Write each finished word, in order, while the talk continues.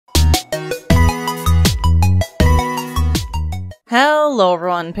Hello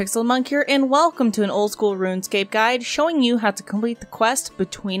everyone, Pixel Monk here, and welcome to an old school RuneScape guide showing you how to complete the quest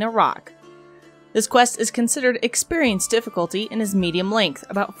Between a Rock. This quest is considered experience difficulty and is medium length,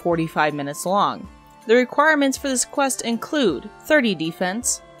 about 45 minutes long. The requirements for this quest include 30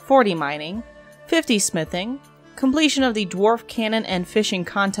 defense, 40 mining, 50 smithing, completion of the dwarf cannon and fishing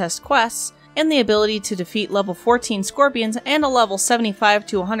contest quests, and the ability to defeat level 14 scorpions and a level 75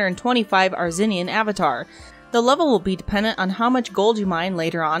 to 125 Arzinian avatar. The level will be dependent on how much gold you mine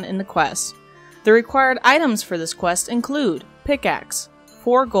later on in the quest. The required items for this quest include pickaxe,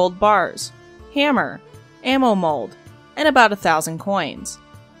 4 gold bars, hammer, ammo mold, and about 1,000 coins.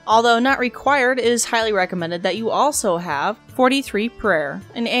 Although not required, it is highly recommended that you also have 43 prayer,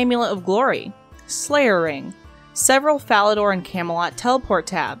 an amulet of glory, slayer ring, several Falador and Camelot teleport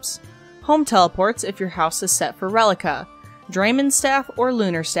tabs, home teleports if your house is set for Relica, Draymond staff or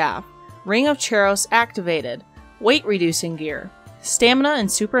lunar staff, Ring of Charos activated, weight reducing gear, stamina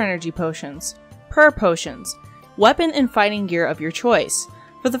and super energy potions, prayer potions, weapon and fighting gear of your choice.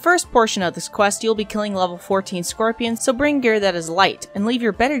 For the first portion of this quest, you'll be killing level 14 scorpions, so bring gear that is light and leave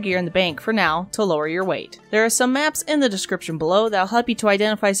your better gear in the bank for now to lower your weight. There are some maps in the description below that'll help you to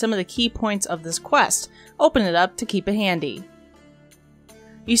identify some of the key points of this quest. Open it up to keep it handy.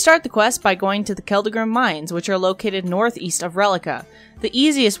 You start the quest by going to the Keldagrim mines, which are located northeast of Relica. The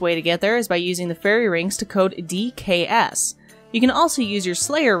easiest way to get there is by using the fairy rings to code DKS. You can also use your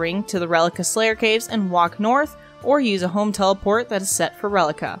Slayer ring to the Relica Slayer caves and walk north, or use a home teleport that is set for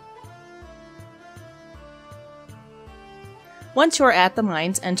Relica. Once you are at the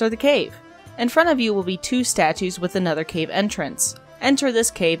mines, enter the cave. In front of you will be 2 statues with another cave entrance. Enter this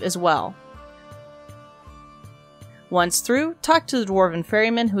cave as well. Once through, talk to the dwarven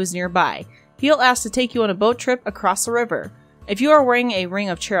ferryman who is nearby. He'll ask to take you on a boat trip across the river. If you are wearing a Ring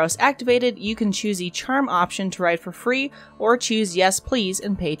of Charos activated, you can choose the charm option to ride for free, or choose yes please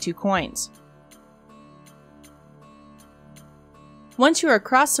and pay 2 coins. Once you are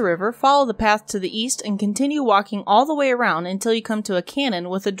across the river, follow the path to the east and continue walking all the way around until you come to a cannon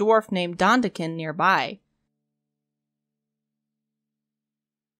with a dwarf named Dondakin nearby.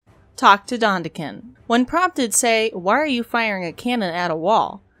 Talk to Dondakin. When prompted, say, "Why are you firing a cannon at a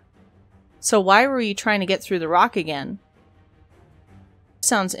wall? So why were you trying to get through the rock again?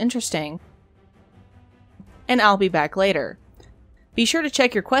 Sounds interesting. And I'll be back later." Be sure to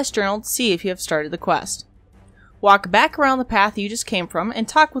check your quest journal to see if you have started the quest. Walk back around the path you just came from and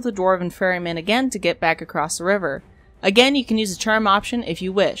talk with the dwarven ferryman again to get back across the river. Again, you can use the charm option if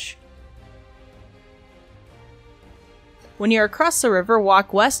you wish. When you are across the river,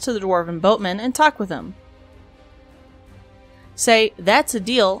 walk west to the dwarven boatman and talk with him. Say, "That's a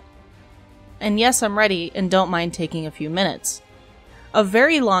deal," and "Yes, I'm ready and don't mind taking a few minutes." A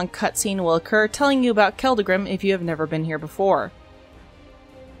very long cutscene will occur telling you about Keldagrim if you have never been here before.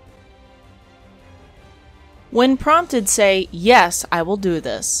 When prompted, say, "Yes, I will do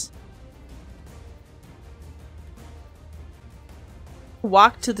this."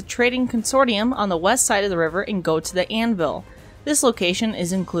 Walk to the Trading Consortium on the west side of the river and go to the Anvil. This location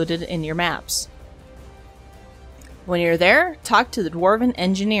is included in your maps. When you're there, talk to the Dwarven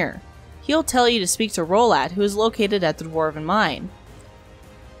Engineer. He'll tell you to speak to Rolad, who is located at the Dwarven Mine.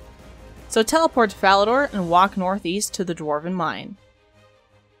 So teleport to Falador and walk northeast to the Dwarven Mine.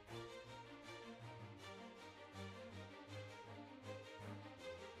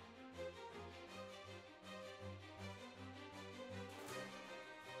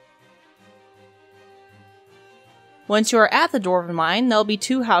 Once you are at the Dwarven Mine, there'll be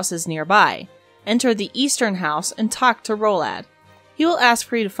 2 houses nearby. Enter the eastern house and talk to Rolad. He will ask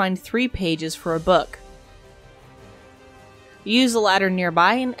for you to find 3 pages for a book. Use the ladder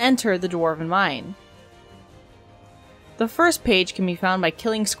nearby and enter the Dwarven Mine. The first page can be found by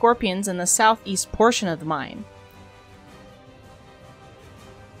killing scorpions in the southeast portion of the mine.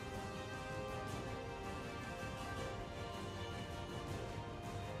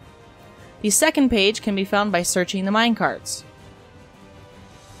 The second page can be found by searching the minecarts.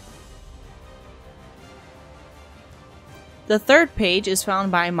 The third page is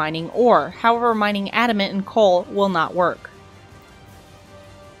found by mining ore, however mining adamant and coal will not work.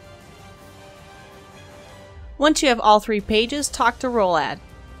 Once you have all 3 pages, talk to Rolad.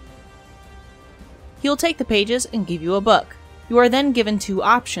 He'll take the pages and give you a book. You are then given 2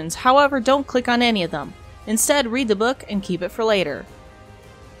 options, however don't click on any of them. Instead, read the book and keep it for later.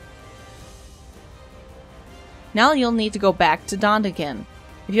 Now you'll need to go back to Dondakin.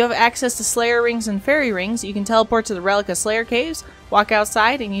 If you have access to Slayer rings and fairy rings, you can teleport to the Relica Slayer caves, walk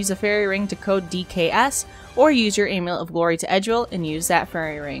outside and use a fairy ring to code DKS, or use your amulet of glory to Edgewell and use that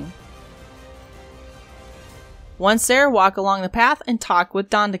fairy ring. Once there, walk along the path and talk with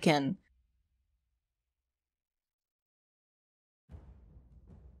Dondekin.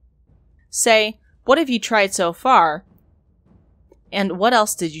 Say, "What have you tried so far?" and "What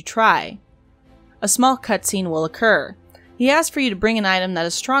else did you try?" A small cutscene will occur. He asks for you to bring an item that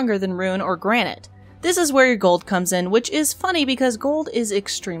is stronger than rune or granite. This is where your gold comes in, which is funny because gold is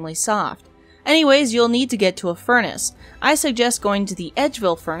extremely soft. Anyways, you'll need to get to a furnace. I suggest going to the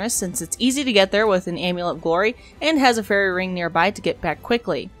Edgeville furnace since it's easy to get there with an Amulet of Glory and has a fairy ring nearby to get back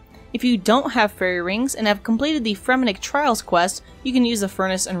quickly. If you don't have fairy rings and have completed the Fremenic Trials quest, you can use the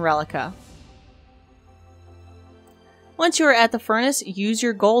furnace and Relica. Once you are at the furnace, use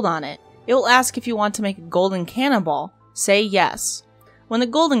your gold on it. It will ask if you want to make a golden cannonball. Say yes. When the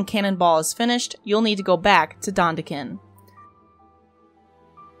golden cannonball is finished, you'll need to go back to Dondekin.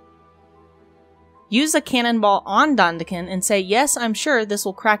 Use the cannonball on Dondekin and say, "Yes, I'm sure this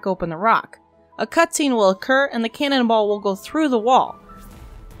will crack open the rock." A cutscene will occur and the cannonball will go through the wall.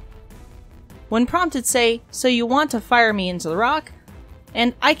 When prompted, say, "So you want to fire me into the rock?"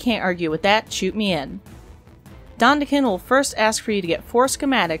 And "I can't argue with that, shoot me in." Dondekin will first ask for you to get 4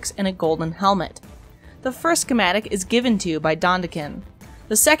 schematics and a golden helmet. The first schematic is given to you by Dondekin.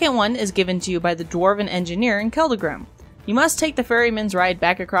 The second one is given to you by the Dwarven Engineer in Keldegrim. You must take the ferryman's ride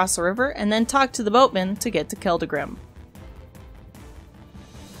back across the river and then talk to the boatman to get to Keldegrim.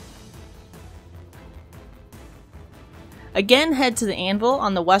 Again, head to the anvil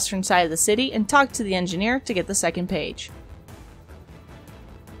on the western side of the city and talk to the engineer to get the second page.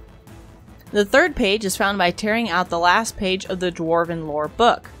 The third page is found by tearing out the last page of the Dwarven Lore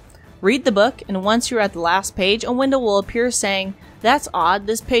book. Read the book, and once you're at the last page, a window will appear saying, "That's odd,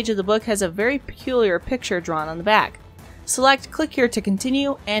 this page of the book has a very peculiar picture drawn on the back." Select "Click here to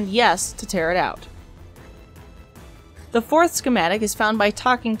continue" and "Yes" to tear it out. The fourth schematic is found by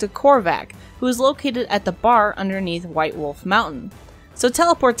talking to Korvac, who is located at the bar underneath White Wolf Mountain. So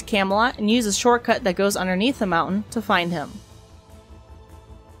teleport to Camelot and use a shortcut that goes underneath the mountain to find him.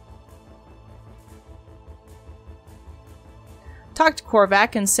 Talk to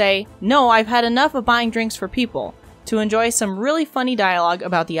Korvac and say, "No, I've had enough of buying drinks for people," to enjoy some really funny dialogue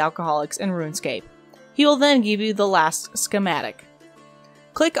about the alcoholics in RuneScape. He will then give you the last schematic.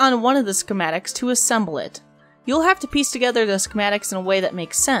 Click on one of the schematics to assemble it. You'll have to piece together the schematics in a way that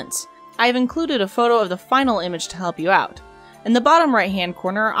makes sense. I've included a photo of the final image to help you out. In the bottom right hand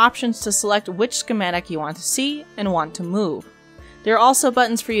corner are options to select which schematic you want to see and want to move. There are also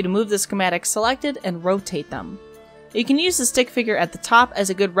buttons for you to move the schematics selected and rotate them. You can use the stick figure at the top as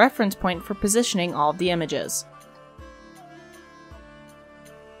a good reference point for positioning all of the images.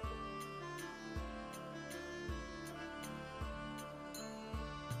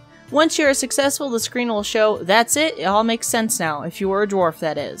 Once you are successful, the screen will show, "That's it, it all makes sense now," if you were a dwarf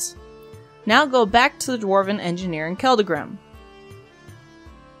that is. Now go back to the Dwarven Engineer in Keldegrim.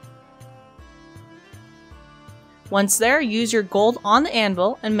 Once there, use your gold on the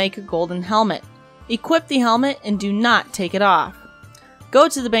anvil and make a golden helmet. Equip the helmet and do not take it off. Go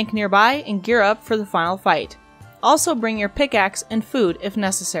to the bank nearby and gear up for the final fight. Also bring your pickaxe and food if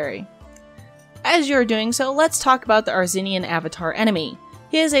necessary. As you are doing so, let's talk about the Arzenian Avatar enemy.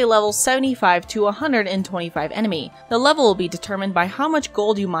 He is a level 75 to 125 enemy. The level will be determined by how much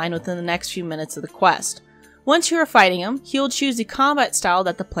gold you mine within the next few minutes of the quest. Once you are fighting him, he will choose the combat style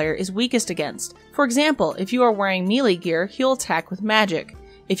that the player is weakest against. For example, if you are wearing melee gear, he'll attack with magic.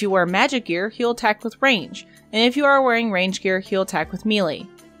 If you wear magic gear, he'll attack with range. And if you are wearing range gear, he'll attack with melee.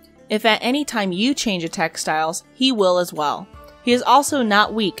 If at any time you change attack styles, he will as well. He is also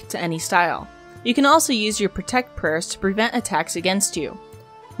not weak to any style. You can also use your protect prayers to prevent attacks against you.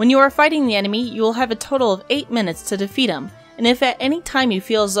 When you are fighting the enemy, you will have a total of 8 minutes to defeat him, and if at any time you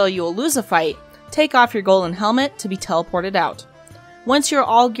feel as though you will lose a fight, take off your golden helmet to be teleported out. Once you're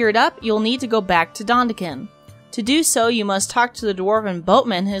all geared up, you'll need to go back to Dondekin. To do so, you must talk to the Dwarven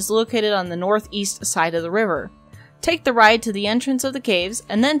boatman who is located on the northeast side of the river. Take the ride to the entrance of the caves,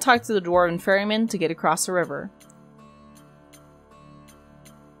 and then talk to the Dwarven ferryman to get across the river.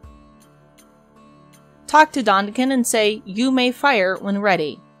 Talk to Dondekin and say, "You may fire when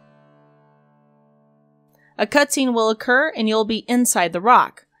ready." A cutscene will occur and you'll be inside the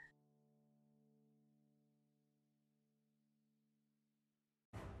rock.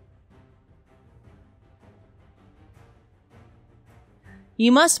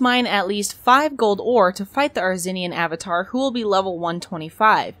 You must mine at least 5 gold ore to fight the Arzenian Avatar, who will be level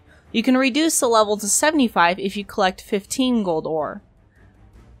 125. You can reduce the level to 75 if you collect 15 gold ore.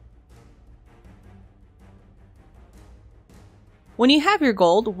 When you have your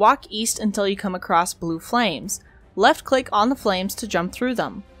gold, walk east until you come across blue flames. Left-click on the flames to jump through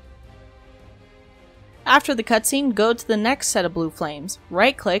them. After the cutscene, go to the next set of blue flames,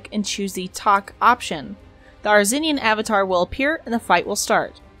 right-click and choose the Talk option. The Arzinian avatar will appear and the fight will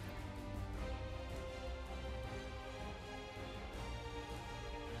start.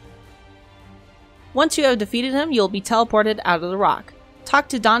 Once you have defeated him, you'll be teleported out of the rock. Talk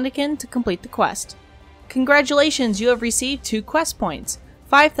to Dondekin to complete the quest. Congratulations, you have received 2 quest points,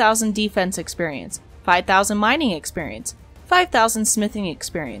 5,000 defense experience, 5,000 mining experience, 5,000 smithing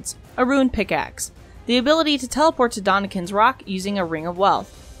experience, a rune pickaxe, the ability to teleport to Dondekin's rock using a ring of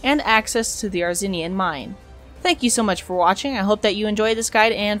wealth, and access to the Arzinian mine. Thank you so much for watching. I hope that you enjoyed this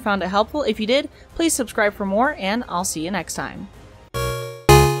guide and found it helpful. If you did, please subscribe for more, and I'll see you next time.